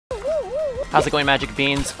How's it going, Magic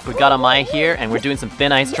Beans? We got Amai here, and we're doing some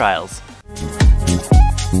thin ice trials.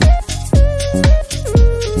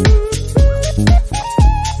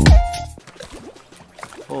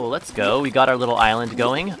 Oh, let's go. We got our little island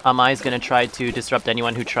going. Amai's gonna try to disrupt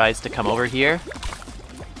anyone who tries to come over here.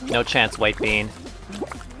 No chance, White Bean.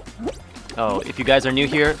 Oh, if you guys are new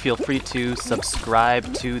here, feel free to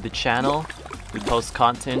subscribe to the channel. We post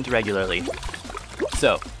content regularly.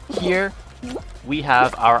 So, here we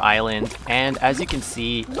have our island, and as you can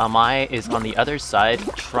see, Amai is on the other side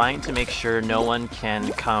trying to make sure no one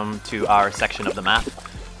can come to our section of the map.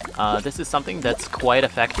 This is something that's quite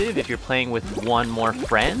effective if you're playing with one more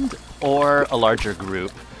friend or a larger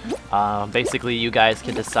group. Basically, you guys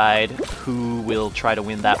can decide who will try to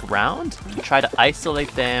win that round. You try to isolate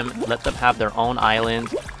them, let them have their own island,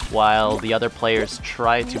 while the other players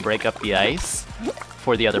try to break up the ice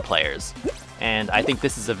for the other players. And I think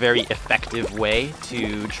this is a very effective way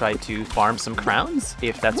to try to farm some crowns,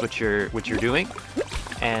 if that's what you're doing.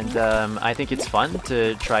 And I think it's fun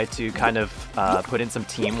to try to kind of put in some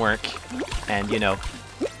teamwork and, you know,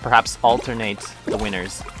 perhaps alternate the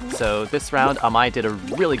winners. So this round, Amai did a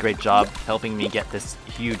really great job helping me get this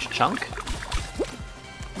huge chunk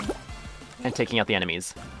and taking out the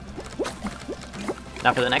enemies.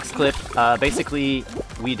 Now for the next clip, basically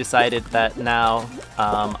we decided that now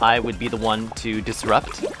I would be the one to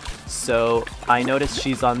disrupt. So I noticed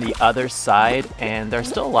she's on the other side, and there's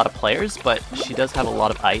still a lot of players, but she does have a lot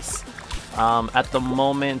of ice. At the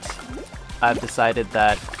moment, I've decided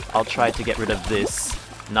that I'll try to get rid of this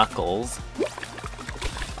Knuckles.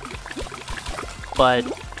 But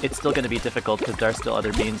it's still going to be difficult because there are still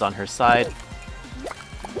other beans on her side.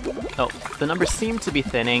 Oh, the numbers seem to be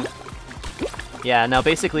thinning. Yeah, now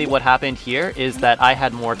basically what happened here is that I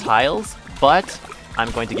had more tiles, but I'm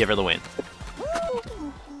going to give her the win.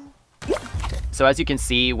 So as you can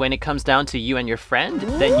see, when it comes down to you and your friend,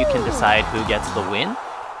 then you can decide who gets the win.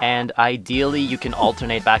 And ideally, you can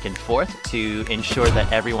alternate back and forth to ensure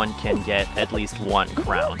that everyone can get at least one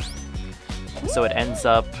crown. So it ends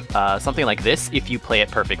up something like this if you play it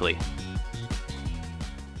perfectly.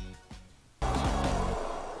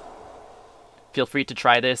 Feel free to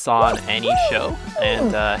try this on any show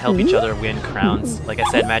and help each other win crowns. Like I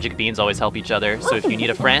said, Magic Beans always help each other, so if you need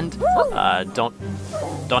a friend,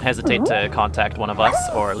 don't hesitate to contact one of us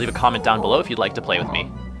or leave a comment down below if you'd like to play with me.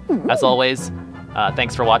 As always,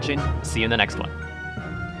 thanks for watching. See you in the next one.